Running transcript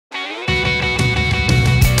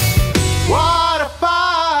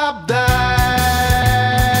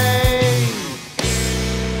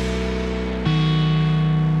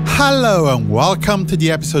Hello and welcome to the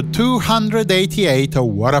episode 288 of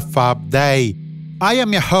What a Fab Day. I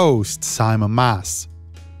am your host, Simon Mas.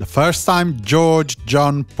 The first time George,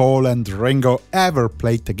 John, Paul and Ringo ever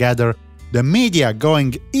played together, the media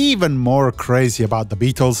going even more crazy about the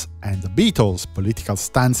Beatles and the Beatles' political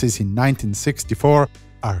stances in 1964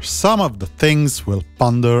 are some of the things we'll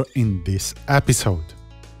ponder in this episode.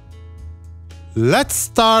 Let's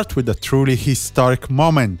start with a truly historic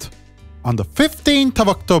moment. On the 15th of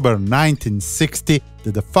October 1960,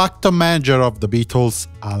 the de facto manager of the Beatles,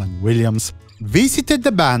 Allan Williams, visited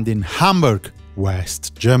the band in Hamburg,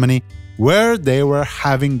 West Germany, where they were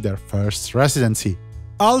having their first residency,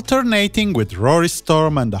 alternating with Rory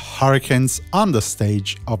Storm and the Hurricanes on the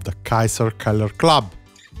stage of the Kaiser Keller Club.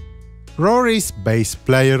 Rory's bass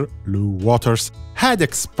player, Lou Waters, had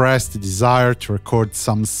expressed the desire to record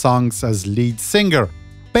some songs as lead singer,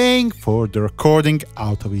 paying for the recording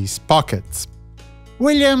out of his pockets.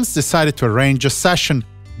 Williams decided to arrange a session,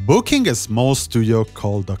 booking a small studio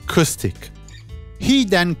called Acoustic. He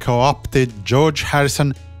then co-opted George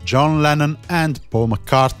Harrison, John Lennon and Paul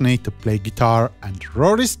McCartney to play guitar and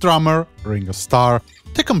Rory's drummer, Ringo Starr,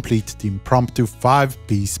 to complete the impromptu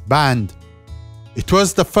five-piece band. It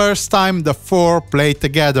was the first time the four played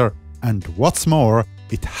together, and what's more,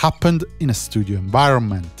 it happened in a studio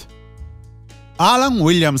environment. Allan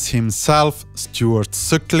Williams himself, Stuart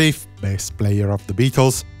Sutcliffe, bass player of the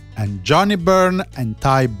Beatles, and Johnny Byrne and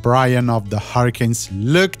Ty Bryan of the Hurricanes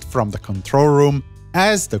looked from the control room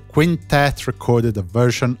as the quintet recorded a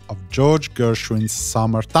version of George Gershwin's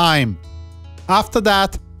Summertime. After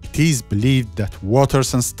that, it is believed that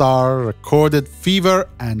Waters and Starr recorded Fever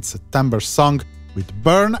and September Song with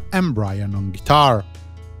Byrne and Bryan on guitar.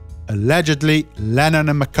 Allegedly, Lennon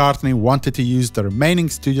and McCartney wanted to use the remaining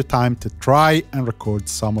studio time to try and record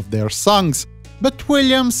some of their songs, but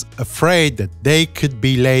Williams, afraid that they could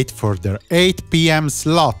be late for their 8 p.m.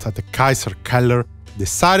 slot at the Kaiser Keller,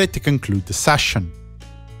 decided to conclude the session.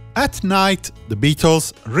 At night, the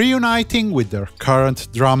Beatles, reuniting with their current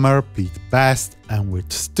drummer Pete Best and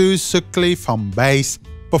with Stu Sutcliffe on bass,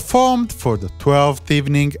 performed for the 12th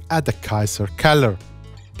evening at the Kaiser Keller,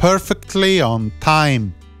 perfectly on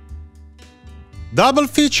time. Double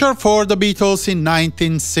feature for the Beatles in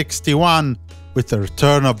 1961, with the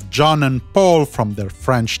return of John and Paul from their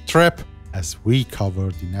French trip, as we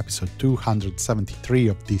covered in episode 273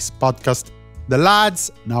 of this podcast. The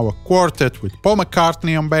lads, now a quartet with Paul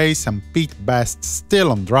McCartney on bass and Pete Best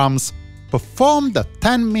still on drums, performed a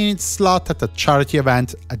 10-minute slot at a charity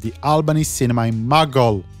event at the Albany Cinema in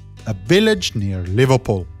Maghull, a village near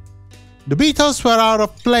Liverpool. The Beatles were out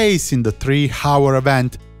of place in the 3-hour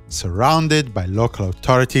event, surrounded by local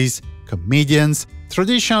authorities, comedians,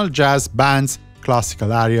 traditional jazz bands,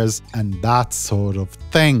 classical arias, and that sort of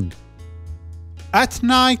thing. At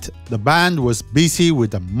night, the band was busy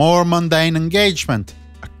with a more mundane engagement,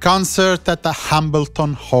 a concert at the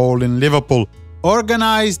Hambleton Hall in Liverpool,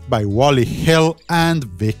 organized by Wally Hill and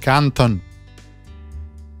Vic Anton.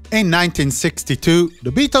 In 1962,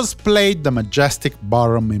 the Beatles played the Majestic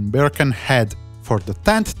Ballroom in Birkenhead for the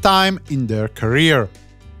 10th time in their career.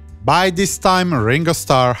 By this time, Ringo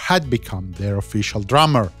Starr had become their official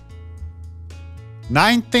drummer.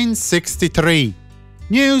 1963.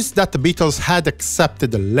 News that the Beatles had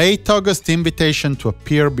accepted a late August invitation to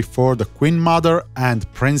appear before the Queen Mother and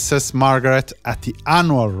Princess Margaret at the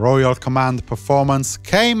annual Royal Command performance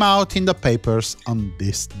came out in the papers on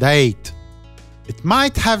this date. It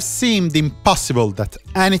might have seemed impossible that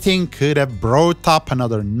anything could have brought up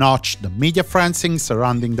another notch the media frenzy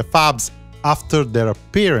surrounding the Fabs after their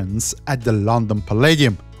appearance at the London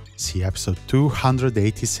Palladium. See episode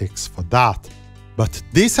 286 for that. But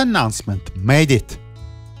this announcement made it.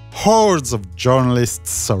 Hordes of journalists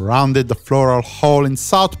surrounded the Floral Hall in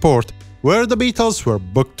Southport, where the Beatles were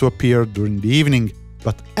booked to appear during the evening,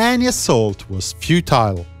 but any assault was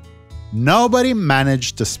futile. Nobody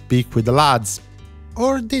managed to speak with the lads.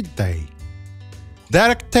 Or did they?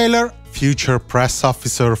 Derek Taylor, future press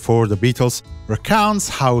officer for the Beatles, recounts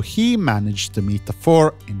how he managed to meet the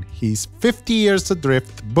four in his 50 Years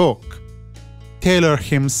Adrift book. Taylor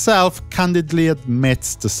himself candidly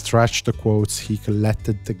admits to stretch the quotes he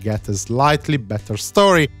collected to get a slightly better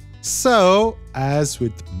story, so, as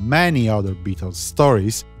with many other Beatles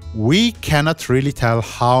stories, we cannot really tell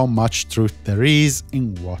how much truth there is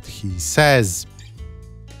in what he says.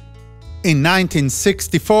 In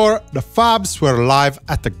 1964, the Fabs were live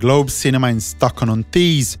at the Globe Cinema in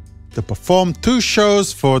Stockton-on-Tees to perform 2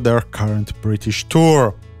 shows for their current British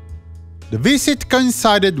tour. The visit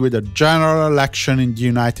coincided with a general election in the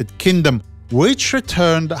United Kingdom, which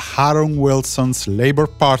returned Harold Wilson's Labour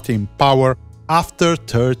Party in power after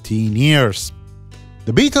 13 years.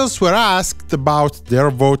 The Beatles were asked about their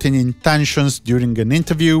voting intentions during an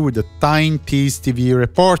interview with a Stockton-on-Tees TV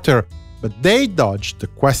reporter, but they dodged the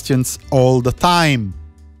questions all the time.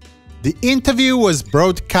 The interview was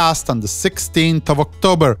broadcast on the 16th of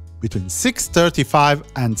October between 6:35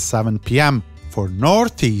 and 7 p.m. for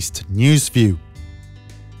Northeast Newsview.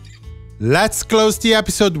 Let's close the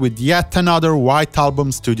episode with yet another White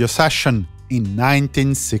Album studio session in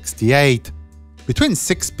 1968. Between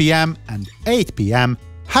 6 p.m. and 8 p.m.,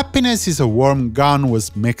 Happiness is a Warm Gun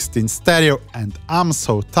was mixed in stereo, and I'm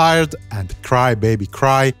So Tired and Cry Baby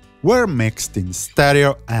Cry were mixed in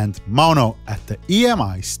stereo and mono at the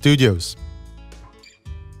EMI studios.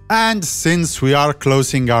 And since we are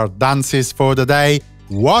closing our dances for the day,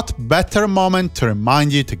 what better moment to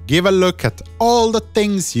remind you to give a look at all the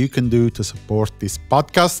things you can do to support this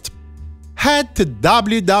podcast? Head to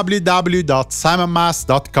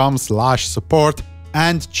www.simonmas.com/support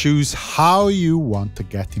and choose how you want to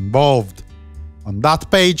get involved. On that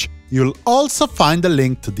page, you'll also find a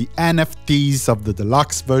link to the NFTs of the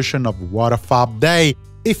deluxe version of What a Fab Day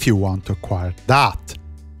if you want to acquire that.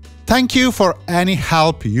 Thank you for any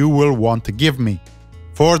help you will want to give me.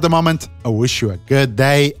 For the moment, I wish you a good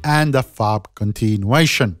day and a fab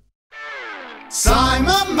continuation.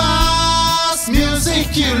 Simon Mas,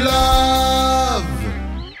 music you love.